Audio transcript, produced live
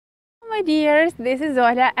my dears, this is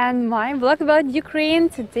Ola and my blog about Ukraine.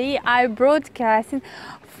 Today I broadcasting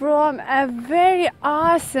from a very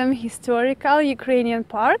awesome historical Ukrainian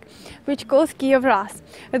park which calls Kyiven Rus.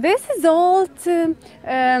 This is old,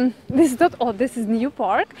 this is not old, this is new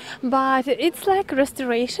park, but it's like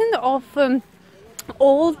restoration of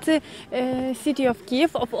old city of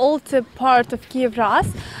Kiev, of old part of Kyiven Rus,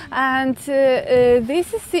 and this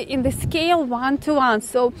is in the scale 1:1.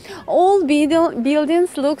 So all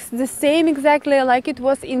buildings looks the same exactly like it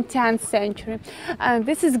was in 10th century. And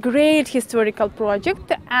this is great historical project,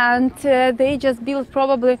 and they just built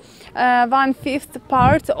probably 1/5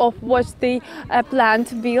 part of what they plan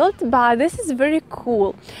to build. But this is very cool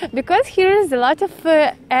because here is a lot of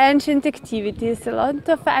ancient activities, a lot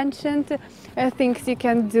of ancient things you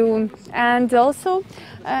can do, and also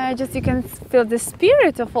just you can feel the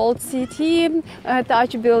spirit of old city,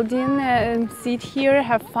 touch building, sit here,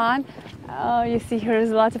 have fun. You see here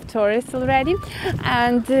is a lot of tourists already,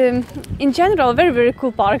 and in general very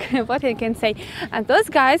cool park. What I can say. And those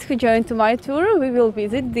guys who joined to my tour, we will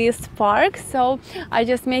visit this park, so I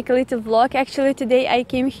just make a little vlog. Actually today I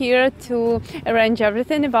came here to arrange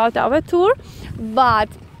everything about our tour, but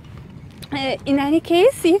in any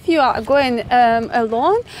case, if you are going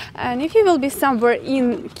alone and if you will be somewhere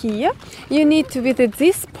in Kiev, you need to visit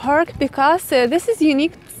this park because this is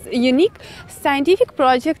unique scientific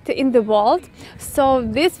project in the world. So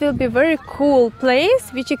this will be very cool place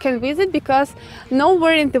which you can visit because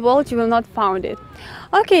nowhere in the world you will not find it.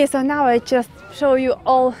 Okay, so now I just show you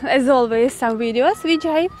all, as always, some videos which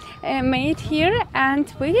I made here, and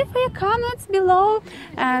waiting for your comments below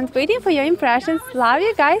and waiting for your impressions. Love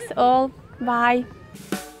you guys all. Bye.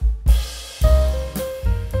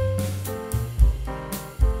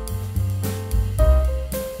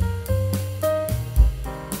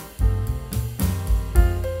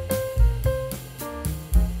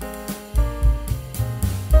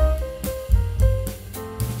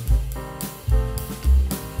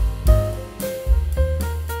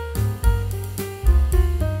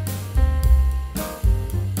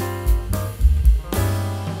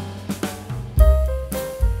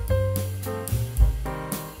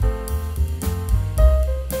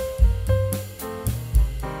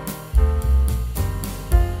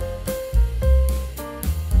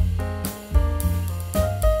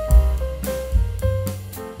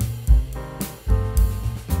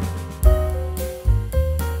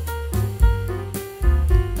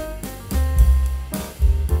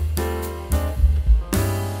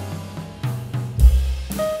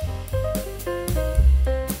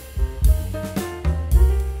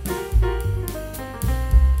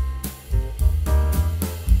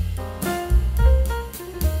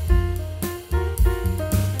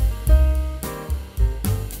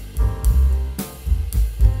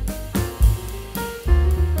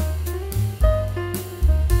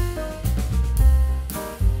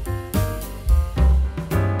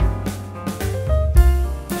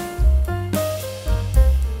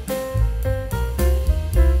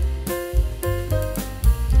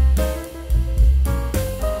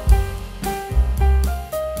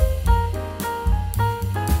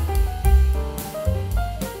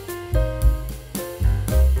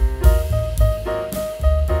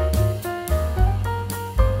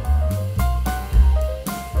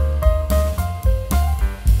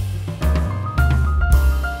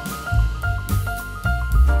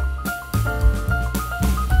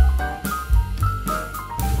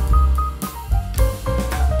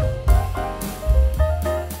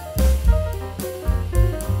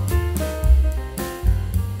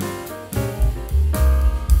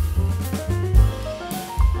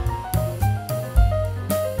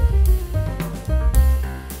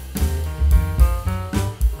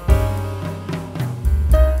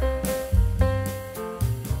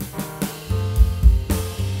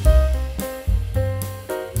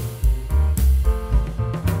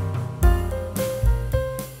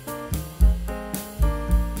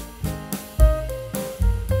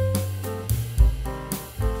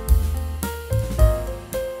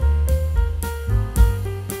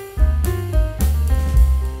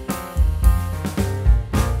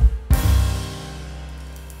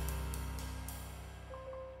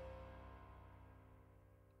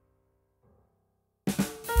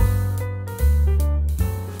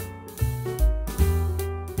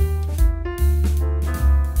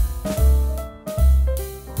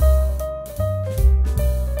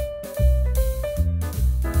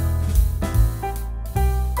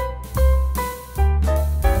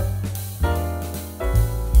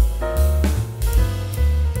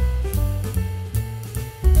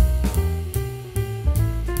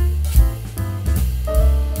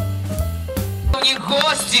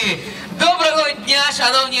 гості! Доброго дня,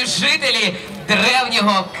 шановні жителі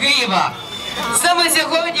древнього Києва! Саме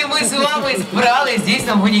сьогодні ми з вами збирались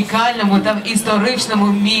дійсно в унікальному та в історичному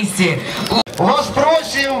місці. Вас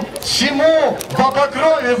просим всему по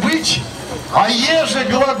покрове быть, а еже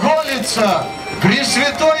глаголица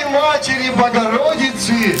Пресвятой Матери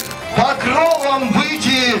Богородицы покровом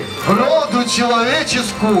быти роду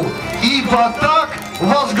человеческу, ибо так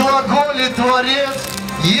возглаголит Творец,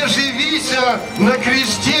 ежевися на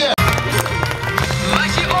кресте.